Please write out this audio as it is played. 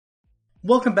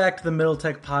Welcome back to the Middle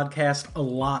Tech Podcast. A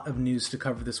lot of news to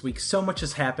cover this week. So much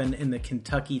has happened in the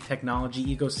Kentucky technology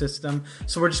ecosystem.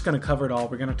 So we're just going to cover it all.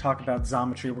 We're going to talk about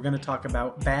Xometry. We're going to talk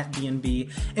about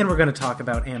BatBnB. And we're going to talk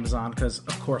about Amazon because,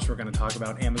 of course, we're going to talk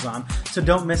about Amazon. So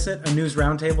don't miss it. A news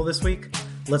roundtable this week.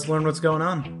 Let's learn what's going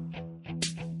on.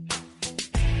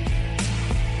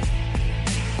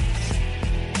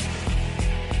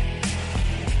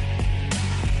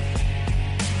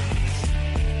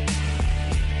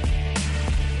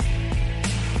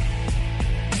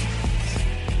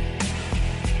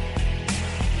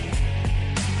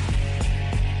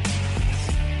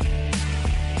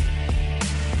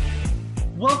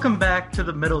 Welcome back to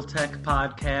the Middle Tech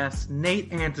Podcast.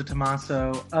 Nate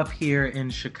Antetomaso up here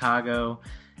in Chicago.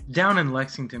 Down in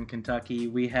Lexington, Kentucky,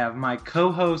 we have my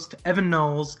co-host, Evan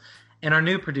Knowles, and our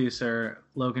new producer,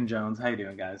 Logan Jones. How you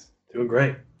doing, guys? Doing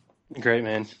great. Great,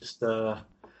 man. Just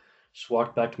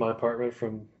walked back to my apartment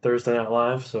from Thursday Night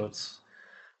Live, so it's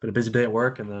been a busy day at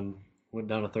work, and then went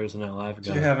down to Thursday Night Live.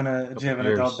 Did you have an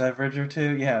adult beverage or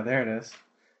two? Yeah, there it is.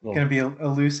 Gonna be a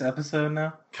loose episode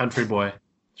now? Country boy.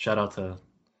 Shout out to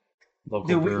local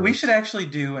Dude, we should actually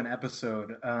do an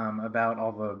episode about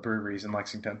all the breweries in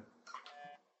Lexington.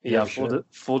 Yeah,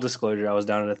 full disclosure, I was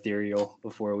down at Ethereal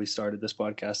before we started this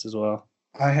podcast as well.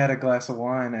 I had a glass of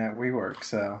wine at WeWork,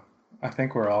 so I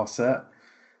think we're all set.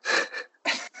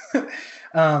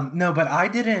 No, but I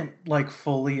didn't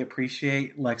fully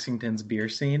appreciate Lexington's beer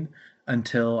scene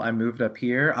until I moved up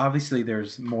here. Obviously,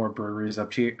 there's more breweries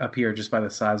up here just by the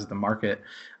size of the market,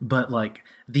 but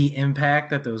the impact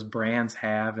that those brands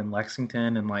have in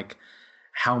Lexington and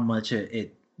how much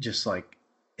it just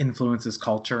influences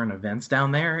culture and events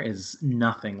down there is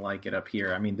nothing like it up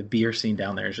here. I mean, the beer scene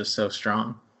down there is just so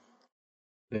strong.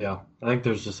 Yeah, I think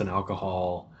there's just an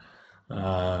alcohol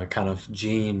kind of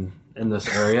gene in this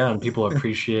area, and people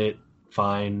appreciate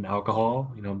fine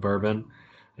alcohol, bourbon.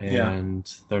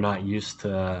 And they're not used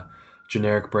to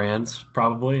generic brands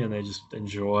probably, and they just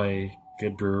enjoy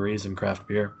good breweries and craft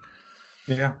beer.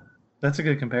 Yeah, that's a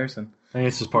good comparison. I think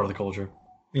it's just part of the culture.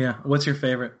 Yeah. What's your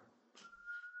favorite?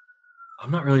 I'm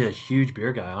not really a huge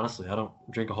beer guy, honestly. I don't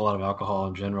drink a whole lot of alcohol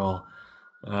in general.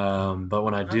 But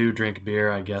when I do drink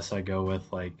beer, I guess I go with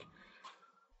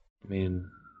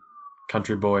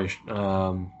Country Boy,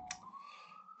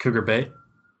 Cougar Bait.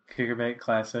 Cougar Bait,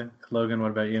 classic. Logan,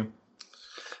 what about you?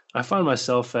 I find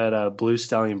myself at Blue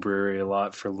Stallion Brewery a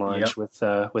lot for lunch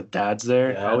with dads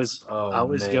there. Yeah, I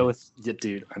always go with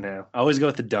dude. I know. I always go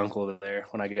with the Dunkel there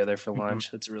when I go there for lunch.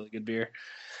 It's a really good beer.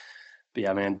 But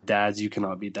yeah, man, dads, you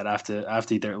cannot beat that. I have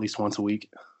to eat there at least once a week.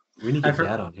 We need to get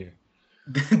Dad on here.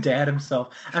 Dad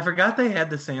himself. I forgot they had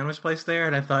the sandwich place there,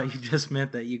 and I thought you just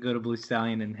meant that you go to Blue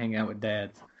Stallion and hang out with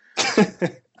dads.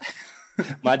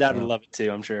 My dad would love it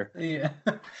too, I'm sure. Yeah.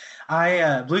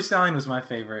 Blue Stallion was my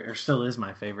favorite, or still is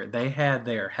my favorite. They had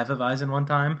their Hefeweizen one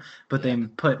time, but they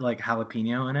put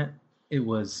jalapeno in it. It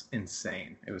was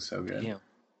insane. It was so good. Yeah.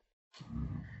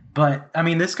 But I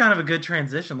mean, this is kind of a good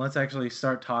transition. Let's actually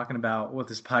start talking about what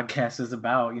this podcast is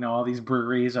about. All these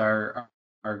breweries are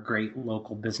great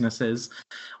local businesses.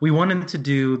 We wanted to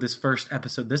do this first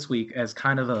episode this week as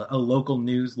kind of a local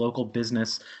news, local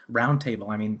business roundtable.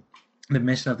 I mean, the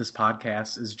mission of this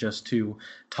podcast is just to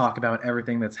talk about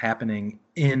everything that's happening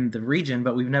in the region,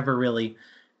 but we've never really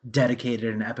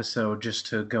dedicated an episode just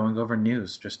to going over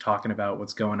news, just talking about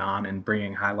what's going on and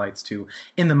bringing highlights to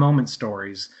in the moment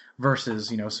stories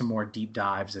versus, some more deep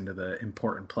dives into the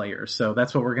important players. So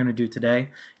that's what we're going to do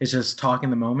today, is just talk in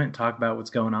the moment, talk about what's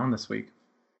going on this week.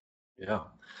 Yeah. A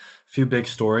few big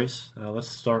stories. Let's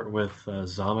start with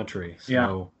Xometry.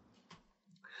 So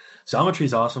Xometry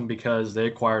is awesome because they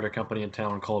acquired a company in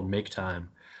town called MakeTime.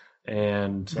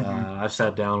 And I've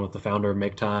sat down with the founder of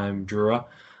MakeTime, Drura,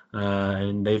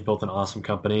 and they've built an awesome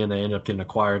company, and they ended up getting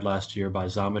acquired last year by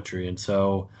Xometry. And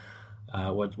so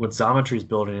what Xometry is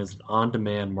building is an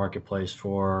on-demand marketplace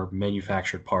for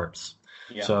manufactured parts.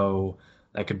 Yeah. So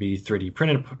that could be 3D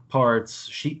printed parts,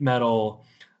 sheet metal.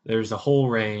 There's a whole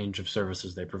range of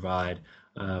services they provide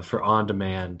for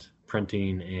on-demand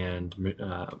printing and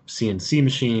CNC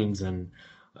machines, and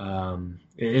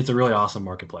it's a really awesome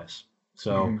marketplace.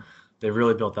 So they've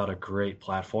really built out a great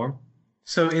platform.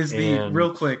 So is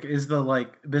the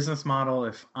business model,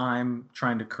 if I'm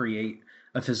trying to create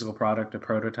a physical product, a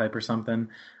prototype or something,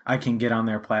 I can get on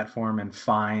their platform and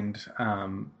find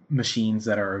machines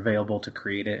that are available to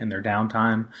create it in their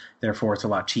downtime. Therefore, it's a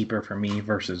lot cheaper for me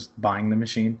versus buying the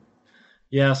machine.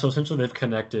 Yeah, so essentially they've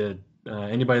connected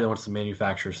anybody that wants to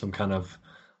manufacture some kind of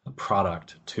a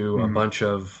product to a bunch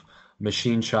of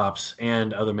machine shops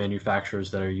and other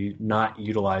manufacturers that are not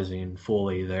utilizing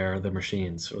fully their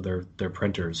machines or their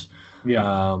printers.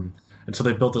 Yeah. And so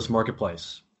they built this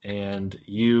marketplace. And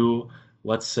you,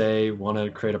 let's say, want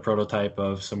to create a prototype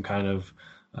of some kind of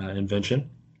invention.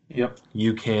 Yep.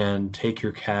 You can take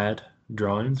your CAD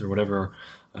drawings or whatever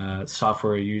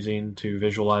software you're using to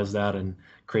visualize that and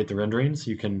create the renderings.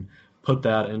 You can put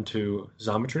that into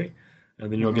Xometry,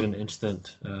 and then you'll get an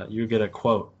instant, you get a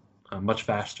quote much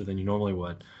faster than you normally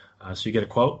would. So you get a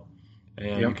quote,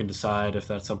 and you can decide if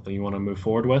that's something you want to move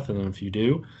forward with. And then if you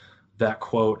do, that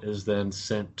quote is then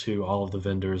sent to all of the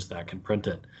vendors that can print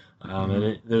it.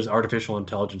 And there's artificial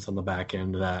intelligence on the back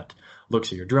end that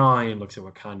looks at your drawing, looks at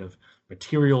what kind of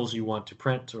materials you want to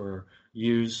print or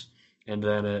use, and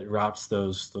then it routes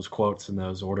those quotes and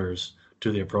those orders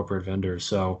to the appropriate vendors.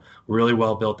 So really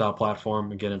well built out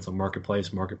platform. Again, it's a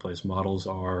marketplace. Marketplace models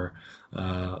are,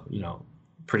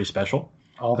 pretty special.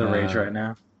 All the rage right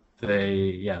now.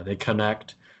 They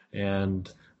connect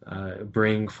and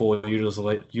bring full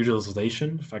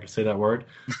utilization, if I could say that word,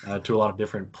 to a lot of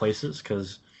different places.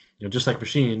 Because just like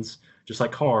machines, just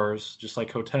like cars, just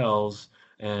like hotels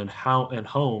and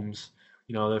homes,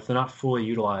 if they're not fully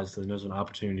utilized, then there's an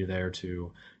opportunity there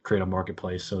to create a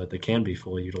marketplace so that they can be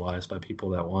fully utilized by people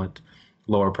that want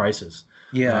lower prices.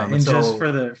 Yeah, and so just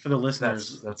for the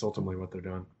listeners, that's ultimately what they're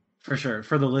doing. For sure,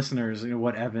 for the listeners,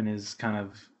 what Evan is kind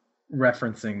of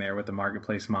referencing there with the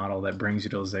marketplace model that brings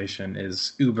utilization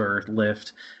is Uber,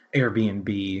 Lyft,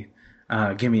 Airbnb.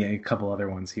 Give me a couple other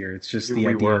ones here. It's just the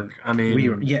idea.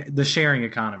 The sharing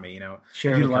economy.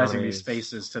 Utilizing these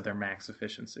spaces to their max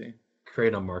efficiency.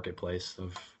 Create a marketplace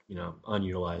of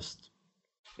unutilized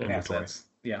inventory. Assets.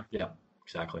 Yeah,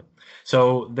 exactly.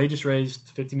 So they just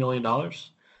raised $50 million,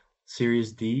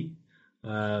 Series D.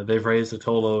 They've raised a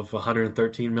total of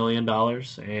 $113 million,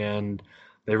 and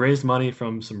they raised money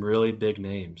from some really big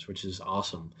names, which is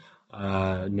awesome.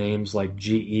 Names like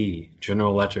GE,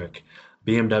 General Electric,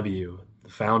 BMW, the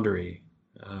Foundry,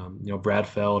 Brad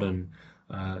Feld, and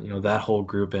that whole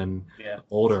group, and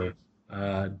older,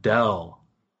 Dell,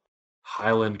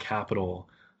 Highland Capital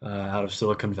out of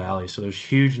Silicon Valley. So there's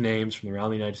huge names from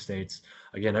around the United States.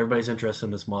 Again, everybody's interested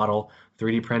in this model.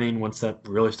 3D printing, once that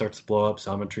really starts to blow up,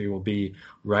 Xometry will be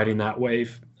riding that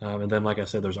wave. And then, like I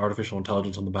said, there's artificial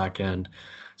intelligence on the back end.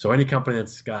 So any company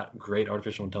that's got great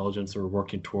artificial intelligence or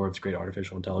working towards great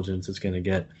artificial intelligence is going to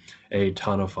get a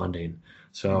ton of funding.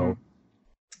 So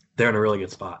they're in a really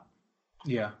good spot.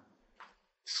 Yeah.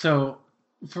 So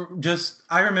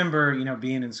I remember,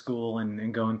 being in school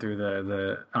and going through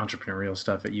the entrepreneurial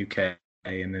stuff at UK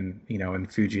and then, in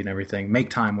Fuji and everything.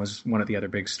 MakeTime was one of the other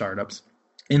big startups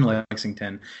in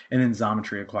Lexington, and then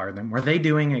Xometry acquired them. Were they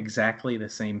doing exactly the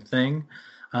same thing?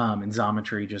 And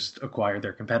Xometry just acquired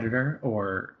their competitor,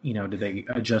 or, did they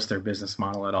adjust their business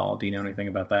model at all? Do you know anything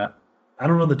about that? I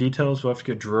don't know the details. We'll have to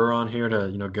get Drew on here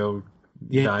to, go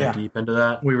dive deep into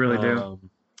that. We really do.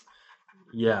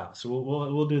 So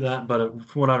we'll do that. But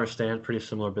from what I understand, pretty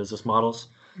similar business models.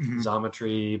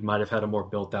 Xometry might have had a more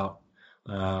built out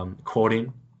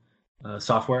quoting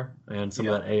software and some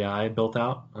of that AI built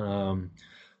out,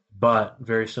 but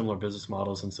very similar business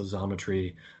models. And so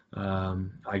Xometry,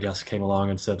 I guess, came along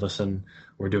and said, "Listen,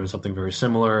 we're doing something very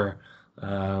similar.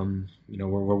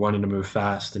 We're wanting to move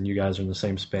fast, and you guys are in the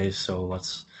same space. So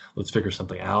let's figure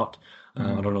something out."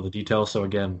 I don't know the details, so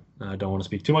again, I don't want to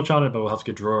speak too much on it, but we'll have to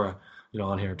get Drew,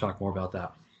 on here and talk more about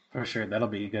that. For sure, that'll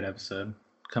be a good episode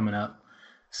coming up.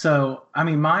 So,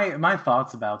 my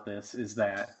thoughts about this is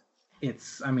that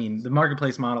the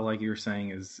marketplace model, like you were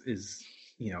saying, is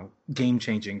game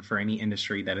changing for any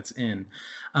industry that it's in.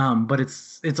 But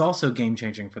it's also game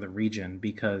changing for the region,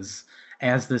 because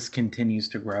as this continues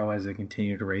to grow, as they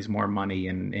continue to raise more money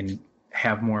and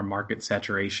have more market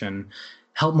saturation,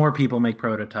 help more people make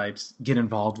prototypes, get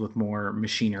involved with more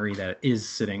machinery that is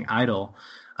sitting idle,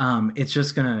 it's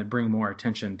just going to bring more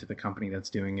attention to the company that's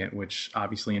doing it, which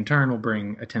obviously in turn will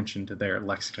bring attention to their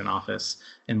Lexington office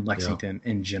and Lexington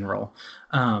in general.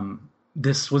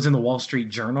 This was in the Wall Street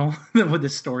Journal where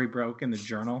this story broke in the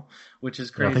Journal, which is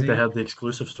crazy. I think they had the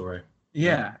exclusive story.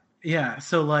 Yeah.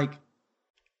 So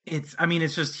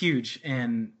it's just huge,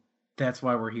 and that's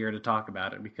why we're here to talk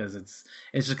about it, because it's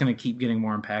just going to keep getting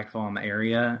more impactful in the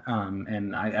area.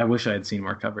 And I wish I had seen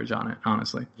more coverage on it,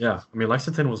 honestly. Yeah.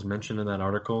 Lexington was mentioned in that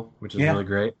article, which is really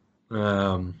great.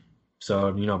 So,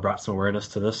 brought some awareness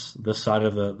to this side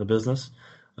of the business.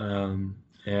 And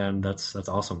that's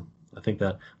awesome. I think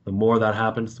that the more that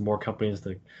happens, the more companies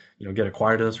that, get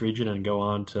acquired in this region and go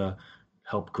on to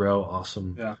help grow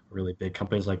awesome, really big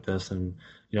companies like this. And,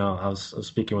 I was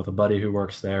speaking with a buddy who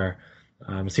works there.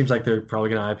 It seems like they're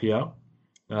probably going to IPO.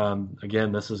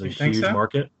 Again, this is a You think huge so?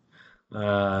 market.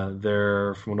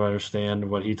 They're, from what I understand,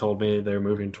 what he told me, they're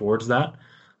moving towards that.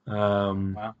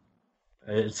 Um, Wow.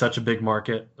 it's such a big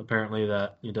market, apparently,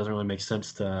 that it doesn't really make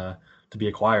sense to be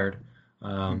acquired.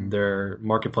 Mhm. Their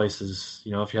marketplaces,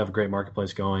 if you have a great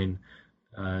marketplace going,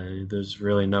 there's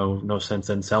really no sense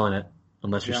in selling it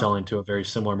unless you're Yeah. selling to a very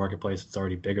similar marketplace that's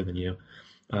already bigger than you.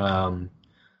 Um,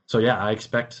 so yeah, I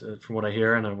expect from what I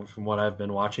hear and from what I've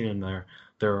been watching and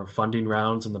their funding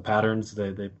rounds and the patterns,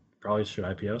 they probably should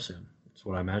IPO soon. That's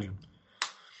what I imagine.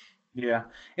 Yeah,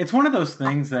 it's one of those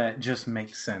things that just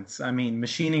makes sense. I mean,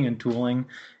 machining and tooling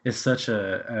is such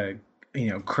a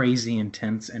crazy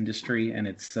intense industry, and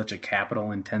it's such a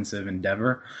capital intensive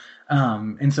endeavor.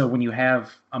 And so when you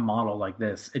have a model like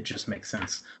this, it just makes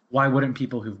sense. Why wouldn't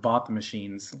people who've bought the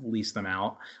machines lease them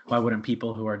out? Why wouldn't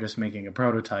people who are just making a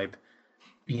prototype,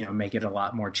 make it a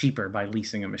lot more cheaper by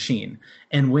leasing a machine?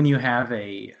 And when you have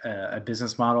a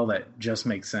business model that just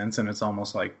makes sense, and it's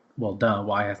almost like, well, duh,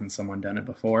 why hasn't someone done it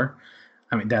before?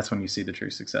 I mean, that's when you see the true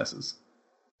successes.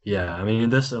 Yeah, I mean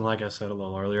this, and like I said a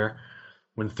little earlier,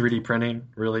 when 3D printing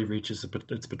really reaches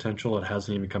its potential, it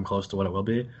hasn't even come close to what it will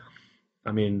be.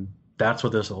 I mean, that's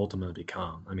what this will ultimately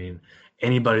become. I mean,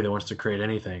 anybody that wants to create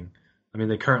anything, I mean,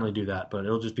 they currently do that, but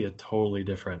it'll just be a totally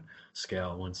different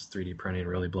scale once 3D printing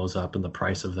really blows up and the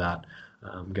price of that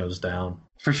goes down.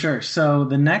 For sure. So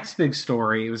the next big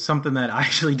story was something that I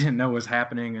actually didn't know was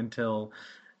happening until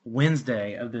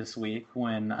Wednesday of this week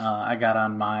when I got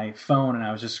on my phone and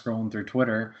I was just scrolling through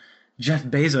Twitter. Jeff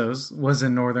Bezos was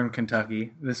in northern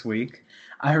Kentucky this week.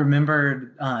 I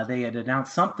remembered they had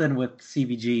announced something with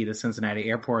CVG, the Cincinnati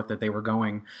airport, that they were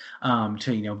going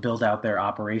to build out their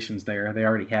operations there. They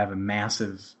already have a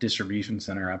massive distribution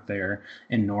center up there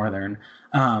in northern,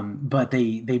 but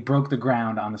they broke the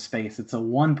ground on the space. It's a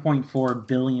 $1.4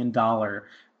 billion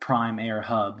Prime Air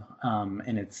hub,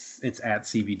 and it's at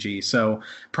CVG. So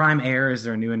Prime Air is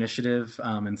their new initiative.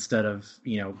 Instead of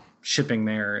shipping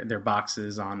their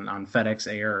boxes on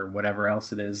FedEx Air or whatever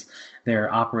else it is,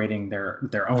 they're operating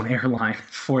their own airline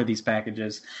for these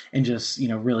packages and just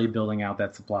really building out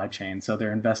that supply chain. So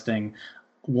they're investing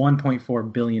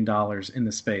 $1.4 billion in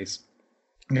the space.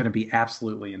 Going to be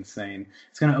absolutely insane.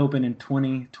 It's going to open in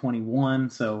 2021,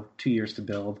 so 2 years to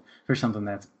build for something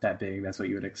that's that big. That's what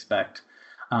you would expect.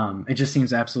 It just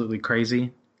seems absolutely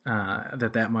crazy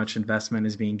that much investment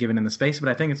is being given in the space, but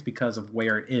I think it's because of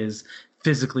where it is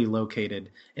physically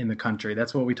located in the country.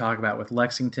 That's what we talk about with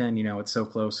Lexington. It's so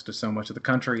close to so much of the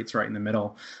country. It's right in the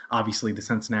middle. Obviously, the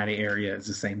Cincinnati area is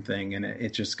the same thing, and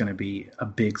it's just going to be a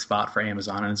big spot for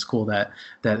Amazon. And it's cool that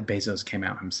Bezos came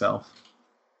out himself.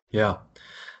 Yeah.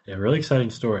 Yeah, really exciting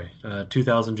story.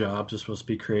 2,000 jobs are supposed to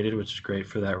be created, which is great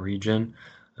for that region.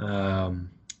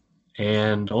 Um,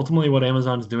 and ultimately, what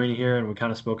Amazon's doing here, and we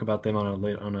kind of spoke about them on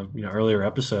a earlier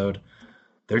episode,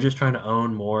 they're just trying to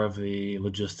own more of the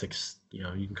logistics. You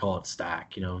can call it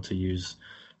stack. To use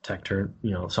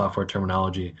software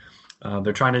terminology.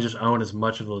 They're trying to just own as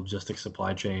much of the logistics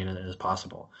supply chain as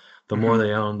possible. The more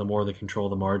they own, the more they control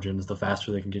the margins, the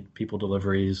faster they can get people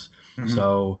deliveries. Mm-hmm.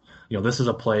 So, this is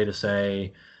a play to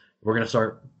say we're going to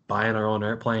start buying our own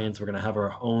airplanes. We're going to have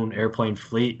our own airplane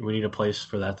fleet. We need a place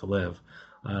for that to live.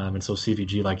 And so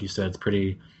CVG, like you said, it's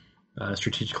pretty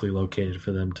strategically located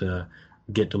for them to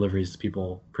get deliveries to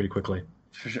people pretty quickly.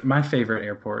 For sure. My favorite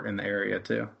airport in the area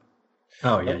too.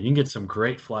 Oh yeah, you can get some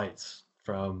great flights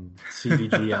from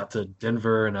CVG out to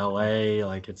Denver and LA.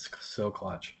 Like it's so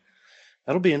clutch.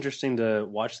 That'll be interesting to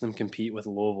watch them compete with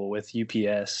Louisville, with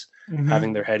UPS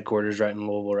having their headquarters right in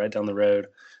Louisville, right down the road.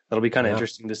 That'll be kind of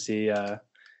interesting to see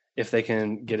if they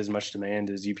can get as much demand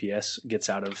as UPS gets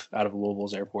out of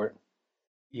Louisville's airport.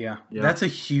 Yeah, that's a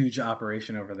huge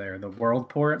operation over there. The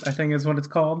Worldport, I think, is what it's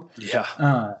called.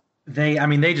 Yeah.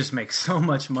 They just make so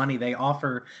much money. They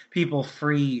offer people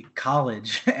free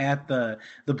college at the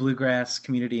Bluegrass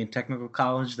Community and Technical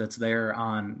College that's there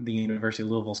on the University of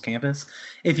Louisville's campus.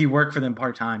 If you work for them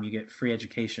part-time, you get free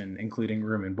education, including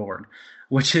room and board,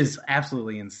 which is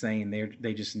absolutely insane.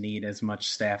 They just need as much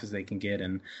staff as they can get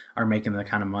and are making the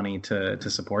kind of money to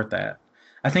support that.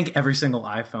 I think every single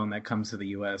iPhone that comes to the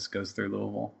U.S. goes through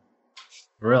Louisville.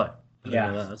 Really?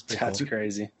 Yeah, that's cool.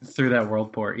 Crazy. Through that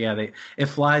Worldport. Yeah, it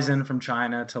flies in from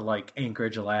China to like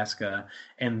Anchorage, Alaska,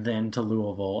 and then to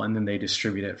Louisville, and then they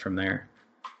distribute it from there.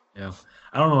 Yeah,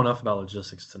 I don't know enough about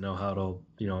logistics to know how it'll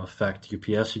affect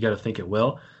UPS. You got to think it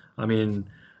will. I mean,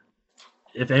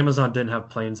 if Amazon didn't have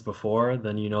planes before,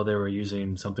 then they were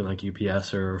using something like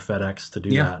UPS or FedEx to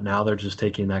do that. Now they're just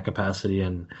taking that capacity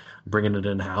and bringing it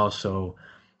in-house. So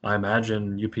I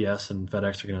imagine UPS and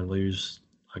FedEx are going to lose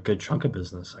a good chunk of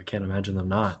business. I can't imagine them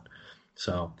not.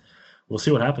 So we'll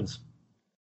see what happens.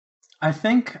 I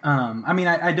think,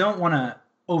 I don't want to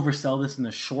oversell this in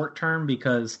the short term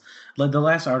because the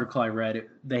last article I read,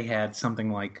 they had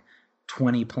something like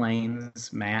 20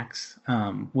 planes max,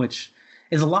 which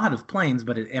is a lot of planes,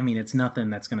 but it's nothing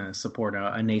that's going to support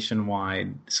a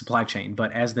nationwide supply chain.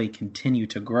 But as they continue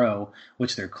to grow,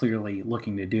 which they're clearly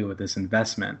looking to do with this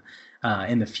investment,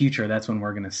 in the future, that's when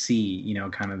we're going to see,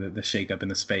 kind of the shakeup in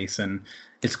the space. And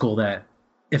it's cool that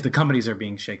if the companies are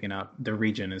being shaken up, the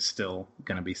region is still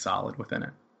going to be solid within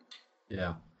it.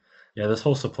 Yeah. Yeah, this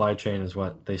whole supply chain is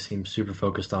what they seem super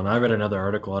focused on. I read another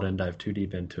article, I didn't dive too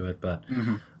deep into it, but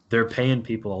they're paying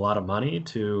people a lot of money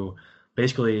to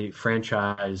basically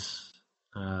franchise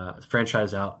out,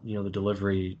 the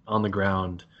delivery on the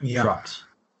ground trucks.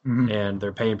 And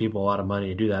they're paying people a lot of money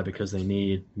to do that because they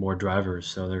need more drivers.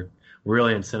 So they're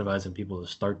really incentivizing people to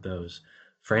start those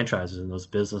franchises and those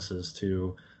businesses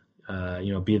to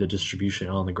be the distribution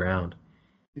on the ground.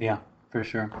 Yeah, for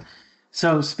sure.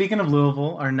 So speaking of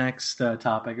Louisville, our next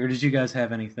topic, or did you guys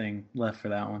have anything left for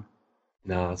that one?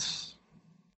 No, it's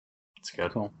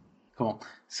good. Cool.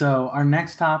 So our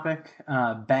next topic,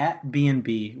 Bat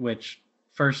B&B, which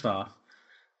first off,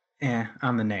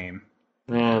 on the name.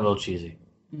 A little cheesy.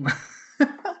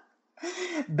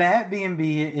 Bat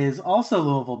B&B is also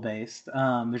Louisville based.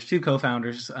 There's two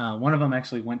co-founders. One of them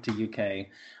actually went to UK.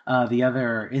 The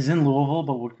other is in Louisville,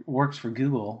 but works for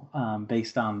Google,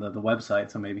 based on the website.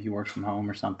 So maybe he works from home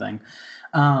or something.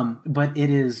 But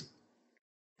it is,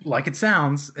 like it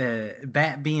sounds,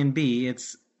 Bat B&B.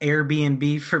 It's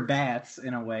Airbnb for bats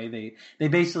in a way. They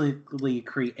basically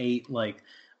create like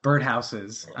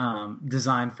birdhouses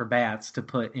designed for bats to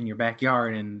put in your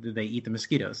backyard, and they eat the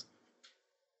mosquitoes.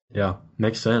 Yeah,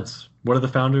 makes sense. What are the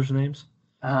founders' names?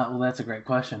 Well, that's a great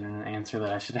question and an answer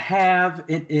that I should have.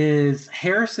 It is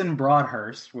Harrison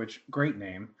Broadhurst, which great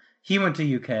name. He went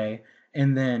to UK,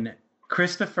 and then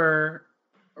Christopher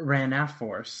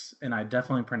Ranafors, and I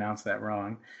definitely pronounced that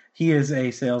wrong. He is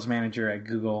a sales manager at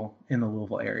Google in the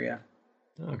Louisville area.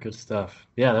 Oh, good stuff.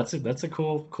 Yeah, that's a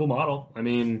cool model. I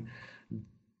mean,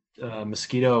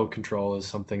 mosquito control is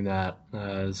something that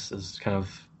is kind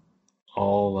of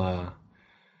all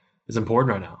is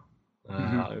important right now.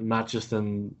 Not just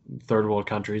in third world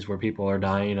countries where people are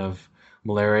dying of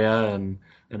malaria and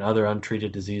other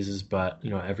untreated diseases, but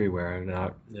everywhere.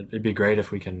 And it'd be great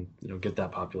if we can get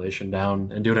that population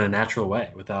down and do it in a natural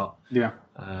way without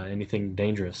anything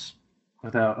dangerous,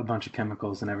 without a bunch of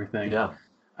chemicals and everything. Yeah,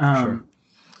 sure.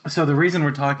 So the reason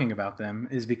we're talking about them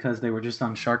is because they were just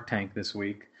on Shark Tank this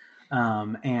week,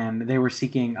 and they were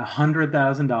seeking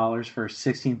 $100,000 for a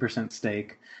 16%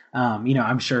 stake.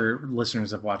 I'm sure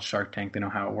listeners have watched Shark Tank. They know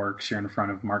how it works. You're in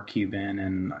front of Mark Cuban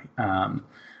and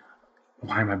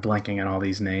why am I blanking on all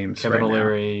these names? Kevin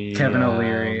O'Leary. Kevin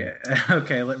O'Leary.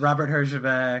 Okay, Robert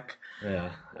Herjavec.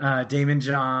 Yeah. Damon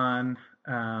John.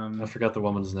 I forgot the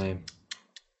woman's name.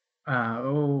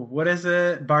 What is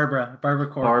it? Barbara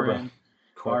Corcoran.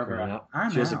 Barbara. Yeah.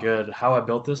 She has a good How I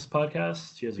Built This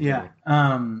podcast. She has a good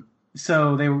one.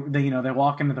 So they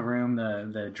walk into the room,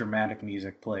 the dramatic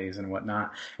music plays and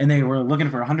whatnot, and they were looking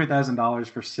for $100,000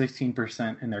 for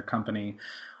 16% in their company.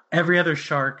 Every other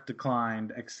shark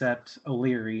declined except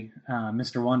O'Leary,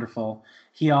 Mr. Wonderful.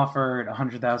 He offered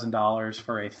 $100,000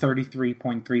 for a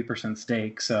 33.3%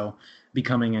 stake, so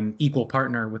becoming an equal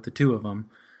partner with the two of them.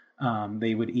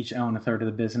 They would each own a third of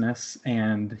the business,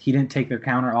 and he didn't take their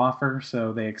counter offer,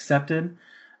 so they accepted.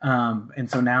 And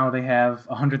so now they have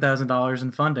 $100,000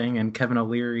 in funding and Kevin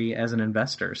O'Leary as an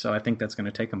investor. So I think that's going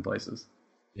to take them places.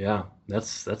 Yeah,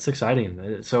 that's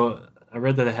exciting. So I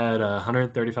read that it had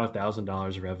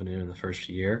 $135,000 of revenue in the first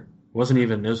year. It was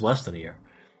less than a year.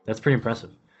 That's pretty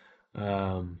impressive.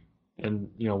 And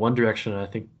One Direction, I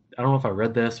don't know if I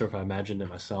read this or if I imagined it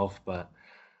myself, but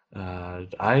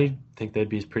I think they'd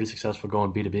be pretty successful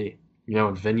going B2B, in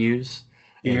venues,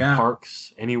 in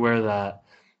parks, anywhere that,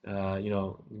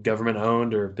 government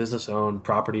owned or business owned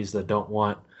properties that don't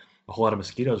want a whole lot of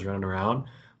mosquitoes running around,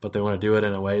 but they want to do it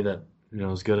in a way that,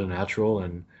 is good and natural.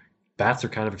 And bats are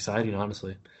kind of exciting,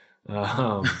 honestly.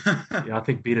 I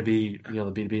think B2B,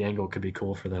 the B2B angle could be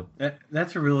cool for them.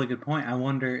 That's a really good point. I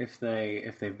wonder if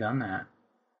they've done that.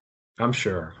 I'm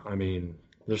sure. I mean,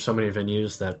 there's so many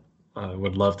venues that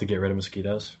would love to get rid of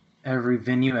mosquitoes. Every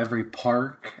venue, every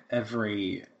park,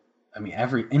 any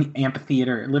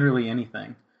amphitheater, literally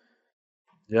anything.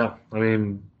 Yeah, I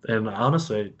mean, and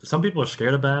honestly, some people are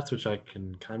scared of bats, which I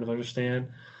can kind of understand.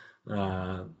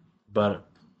 But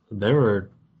they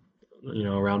were,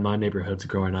 around my neighborhoods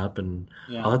growing up, and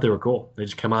I thought they were cool. They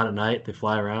just come out at night, they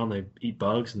fly around, they eat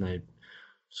bugs, and they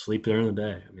sleep during the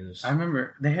day. I mean, I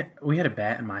remember we had a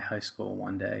bat in my high school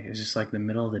one day. It was just like the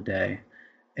middle of the day,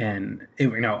 and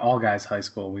all guys high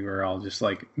school. We were all just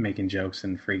like making jokes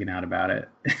and freaking out about it.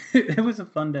 It was a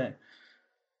fun day.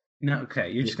 No, okay,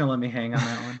 you're just gonna let me hang on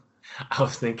that one. I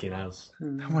was thinking, I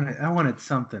wanted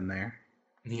something there.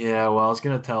 Yeah, well, I was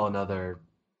gonna tell another.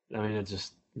 I mean, it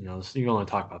just you can only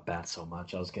talk about bats so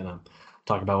much. I was gonna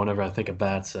talk about whenever I think of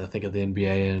bats, I think of the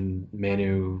NBA and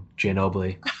Manu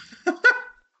Ginobili.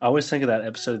 I always think of that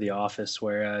episode of The Office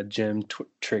where Jim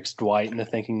tricks Dwight into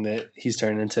thinking that he's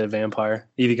turning into a vampire.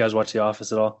 You guys watch The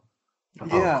Office at all? Yeah.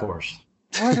 Oh, of course.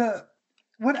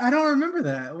 What? I don't remember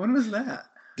that. When was that?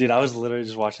 Dude, I was literally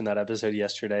just watching that episode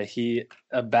yesterday.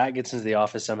 A bat gets into the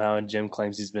office somehow, and Jim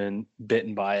claims he's been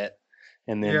bitten by it,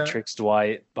 and then tricks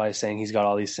Dwight by saying he's got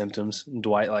all these symptoms. And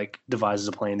Dwight devises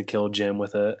a plan to kill Jim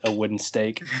with a wooden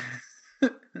stake.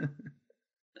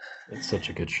 It's such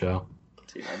a good show.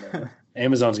 Dude, I know.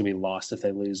 Amazon's gonna be lost if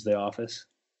they lose The Office.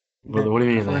 What do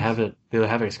you mean? They have it? Do they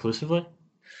have it exclusively?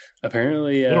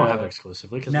 Apparently, they don't have it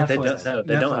exclusively because they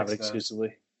don't have it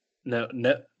exclusively. No,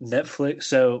 Netflix.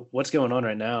 So what's going on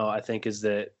right now, I think, is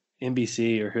that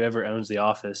NBC or whoever owns The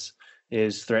Office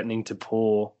is threatening to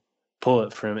pull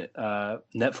it from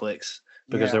Netflix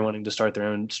because they're wanting to start their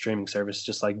own streaming service,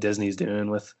 just like Disney's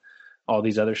doing with all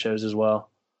these other shows as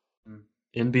well.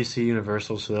 NBC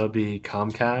Universal, so that would be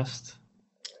Comcast.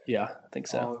 Yeah, I think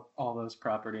so. All those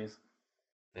properties.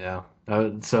 Yeah.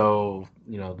 So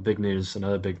the big news,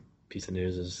 another big piece of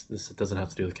news is this. It doesn't have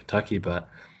to do with Kentucky, but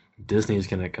Disney is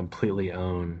going to completely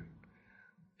own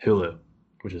Hulu,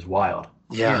 which is wild.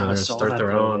 Yeah, they're going to start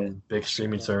their own big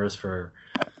streaming service for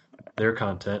their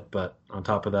content, but on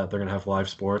top of that, they're going to have live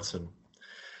sports and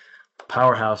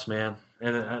powerhouse, man.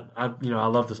 And I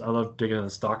love this. I love digging in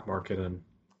the stock market, and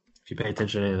if you pay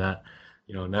attention to any of that,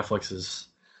 Netflix is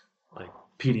like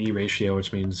PDE ratio,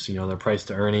 which means their price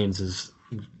to earnings is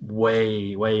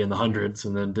way in the hundreds,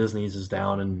 and then Disney's is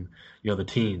down in the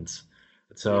teens.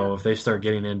 So if they start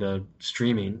getting into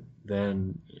streaming,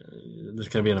 then there's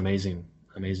going to be an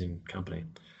amazing company.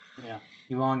 Yeah.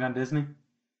 You long on Disney?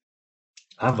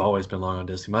 I've always been long on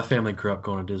Disney. My family grew up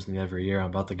going to Disney every year. I'm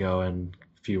about to go in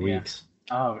a few weeks.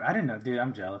 Oh, I didn't know. Dude,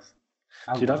 I'm jealous.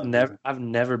 Dude, I've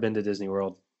never been to Disney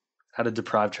World. Had a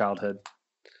deprived childhood.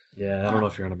 Yeah, I don't know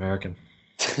if you're an American.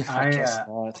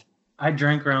 I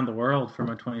drank around the world for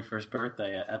my 21st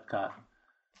birthday at Epcot.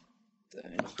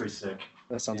 Dang. That's pretty sick.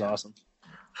 That sounds awesome.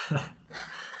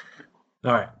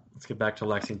 All right, let's get back to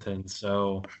Lexington.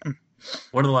 So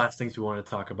one of the last things we wanted to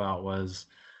talk about was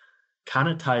kind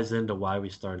of ties into why we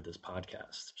started this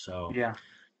podcast. So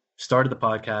started the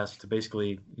podcast to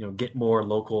basically get more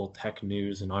local tech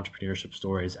news and entrepreneurship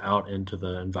stories out into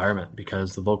the environment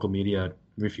because the local media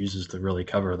refuses to really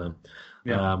cover them,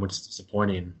 which is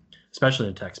disappointing, especially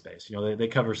in the tech space. They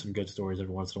cover some good stories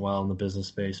every once in a while in the business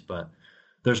space, but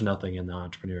there's nothing in the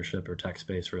entrepreneurship or tech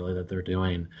space really that they're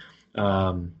doing.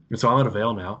 And so I'm at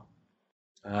Avail now.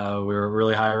 We're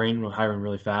really hiring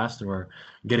really fast, and we're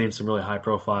getting some really high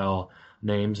profile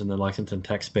names in the Lexington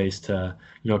tech space to,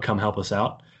 come help us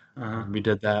out. We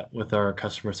did that with our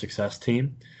customer success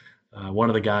team.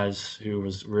 One of the guys who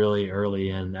was really early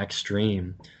in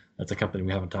Xstream, that's a company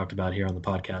we haven't talked about here on the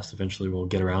podcast. Eventually we'll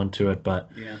get around to it, but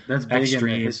that's big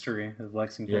Xstream, in the history of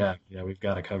Lexington. Yeah, we've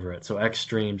got to cover it. So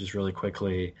Xstream just really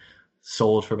quickly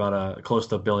sold for about close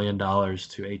to $1 billion to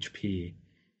HP.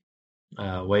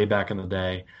 Way back in the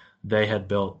day, they had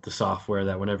built the software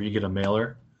that whenever you get a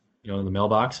mailer, in the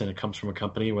mailbox and it comes from a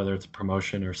company, whether it's a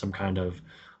promotion or some kind of,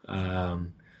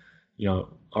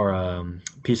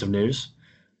 piece of news,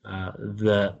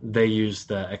 that they use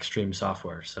the Xstream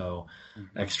software. So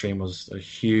Xstream was a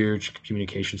huge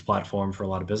communications platform for a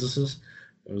lot of businesses.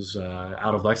 It was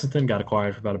out of Lexington, got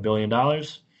acquired for about $1 billion.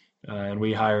 And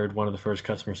we hired one of the first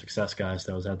customer success guys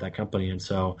that was at that company. And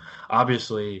so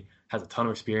obviously has a ton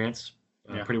of experience,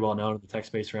 pretty well known in the tech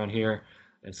space around here.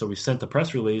 And so we sent the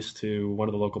press release to one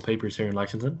of the local papers here in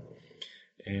Lexington.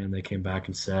 And they came back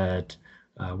and said,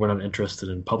 we're not interested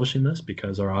in publishing this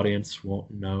because our audience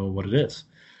won't know what it is.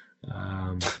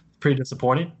 Pretty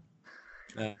disappointing.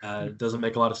 It doesn't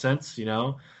make a lot of sense.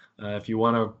 If you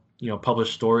want to,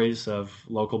 publish stories of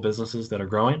local businesses that are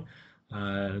growing,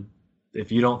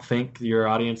 if you don't think your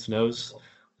audience knows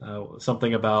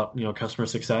something about customer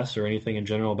success or anything in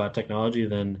general about technology,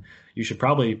 then you should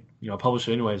probably publish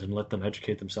it anyways and let them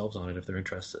educate themselves on it if they're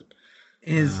interested.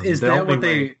 Is that what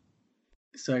they?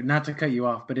 Sorry, not to cut you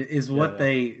off, but is what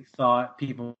they thought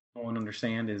people won't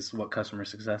understand is what customer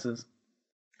success is?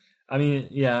 I mean,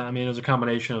 it was a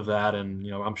combination of that, and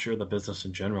I'm sure the business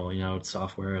in general. It's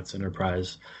software, it's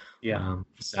enterprise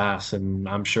SaaS, and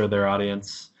I'm sure their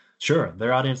audience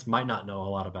might not know a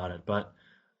lot about it, but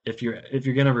if you're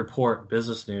going to report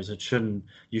business news,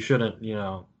 you shouldn't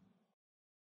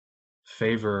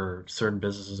favor certain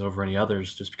businesses over any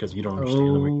others just because you don't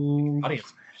understand them.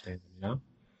 Audience understand them,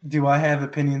 Do I have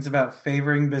opinions about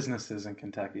favoring businesses in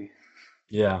Kentucky?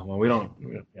 Yeah, well, we don't.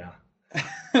 Yeah,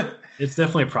 it's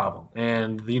definitely a problem,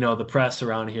 and the press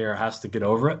around here has to get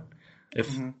over it.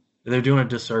 If they're doing a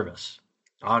disservice,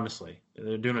 honestly,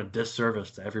 they're doing a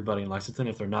disservice to everybody in Lexington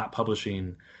if they're not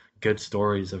publishing good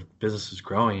stories of businesses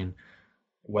growing,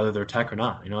 whether they're tech or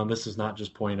not. And this is not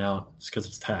just pointing out it's because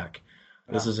it's tech.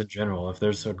 This is in general. If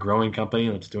there's a growing company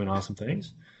that's doing awesome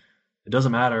things, it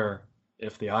doesn't matter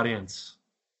if the audience,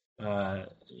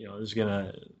 is going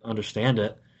to understand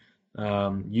it.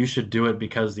 You should do it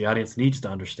because the audience needs to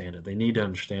understand it. They need to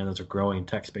understand there's a growing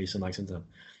tech space in Lexington,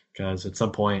 because at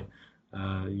some point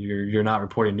you're not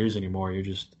reporting news anymore. You're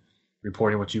just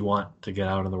reporting what you want to get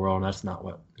out in the world, and that's not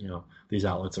what these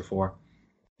outlets are for.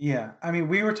 Yeah, I mean,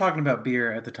 we were talking about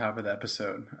beer at the top of the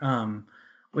episode.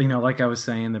 Like I was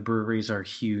saying, the breweries are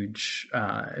huge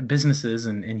businesses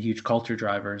and huge culture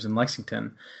drivers in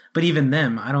Lexington. But even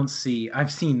them, I've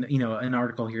seen, an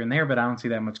article here and there, but I don't see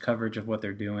that much coverage of what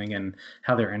they're doing and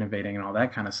how they're innovating and all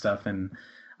that kind of stuff. And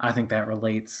I think that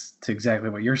relates to exactly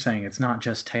what you're saying. It's not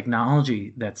just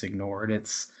technology that's ignored.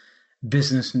 It's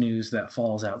business news that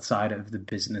falls outside of the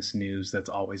business news that's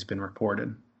always been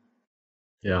reported.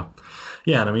 Yeah.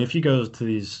 And I mean, if you go to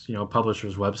these,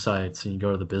 publishers' websites and you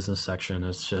go to the business section,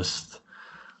 it's just,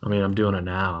 I'm doing it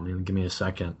now. Give me a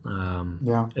second.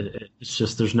 It's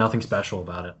just, there's nothing special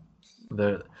about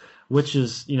it. Which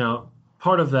is,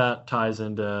 part of that ties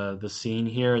into the scene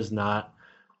here is not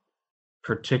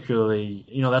particularly,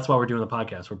 that's why we're doing the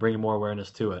podcast. We're bringing more awareness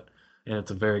to it. And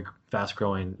it's a very fast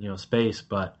growing, space.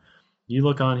 But you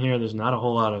look on here, there's not a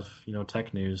whole lot of,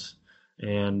 tech news,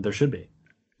 and there should be.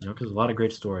 Because a lot of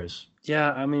great stories.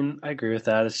 Yeah, I agree with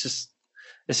that. It's just,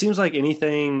 it seems like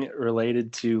anything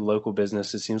related to local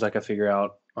business, it seems like I figure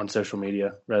out on social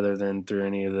media rather than through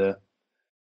any of the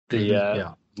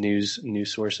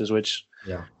news sources, which,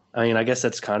 I guess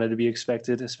that's kind of to be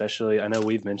expected, especially, I know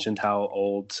we've mentioned how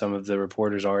old some of the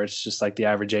reporters are. It's just like the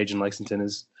average age in Lexington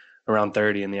is around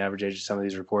 30, and the average age of some of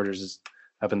these reporters is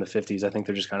up in the 50s. I think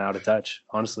they're just kind of out of touch,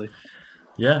 honestly.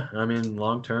 Yeah,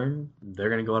 long term, they're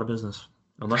going to go out of business.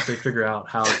 Unless they figure out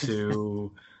how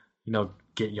to,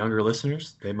 get younger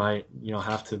listeners. They might,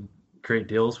 have to create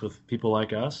deals with people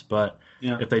like us. But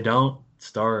if they don't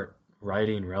start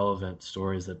writing relevant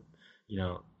stories that,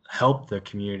 help the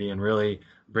community and really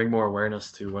bring more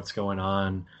awareness to what's going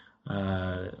on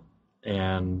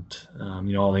and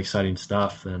all the exciting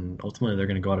stuff, then ultimately they're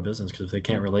going to go out of business, because if they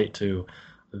can't relate to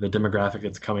the demographic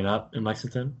that's coming up in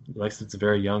Lexington, Lexington's a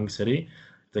very young city.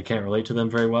 If they can't relate to them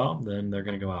very well, then they're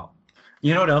going to go out.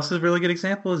 You know what else is a really good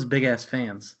example is Big Ass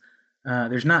Fans.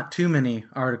 There's not too many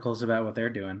articles about what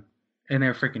they're doing, and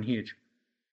they're freaking huge.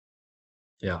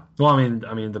 Yeah. Well,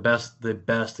 the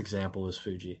best example is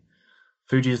Fuji.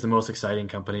 Fuji is the most exciting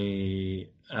company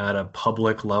at a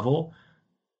public level.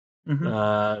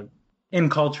 Mm-hmm. In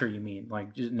culture, you mean,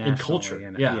 like just nationally?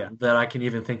 In culture, that I can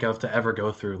even think of to ever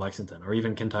go through Lexington or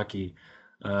even Kentucky.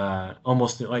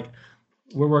 Almost like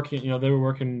we're working. They were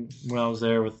working when I was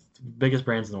there with biggest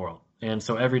brands in the world. And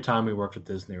so every time we work with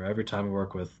Disney or every time we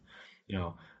work with,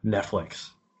 Netflix,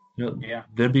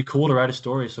 it'd be cool to write a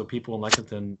story so people in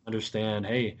Lexington understand,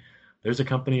 hey, there's a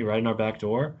company right in our back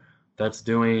door that's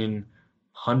doing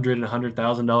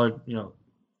 $100,000,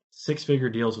 six-figure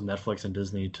deals with Netflix and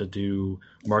Disney to do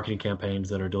marketing campaigns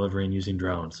that are delivering using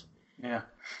drones. Yeah.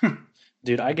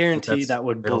 Dude, I guarantee that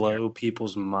would blow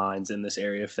people's minds in this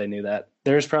area if they knew that.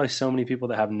 There's probably so many people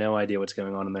that have no idea what's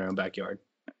going on in their own backyard.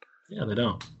 Yeah, they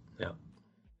don't. Yeah.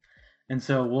 And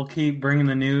so we'll keep bringing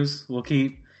the news. We'll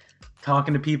keep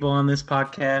talking to people on this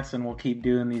podcast, and we'll keep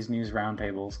doing these news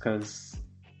roundtables because,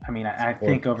 I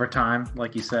think over time,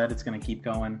 like you said, it's going to keep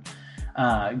going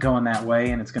that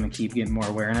way, and it's going to keep getting more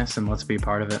awareness, and let's be a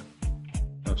part of it.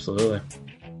 Absolutely.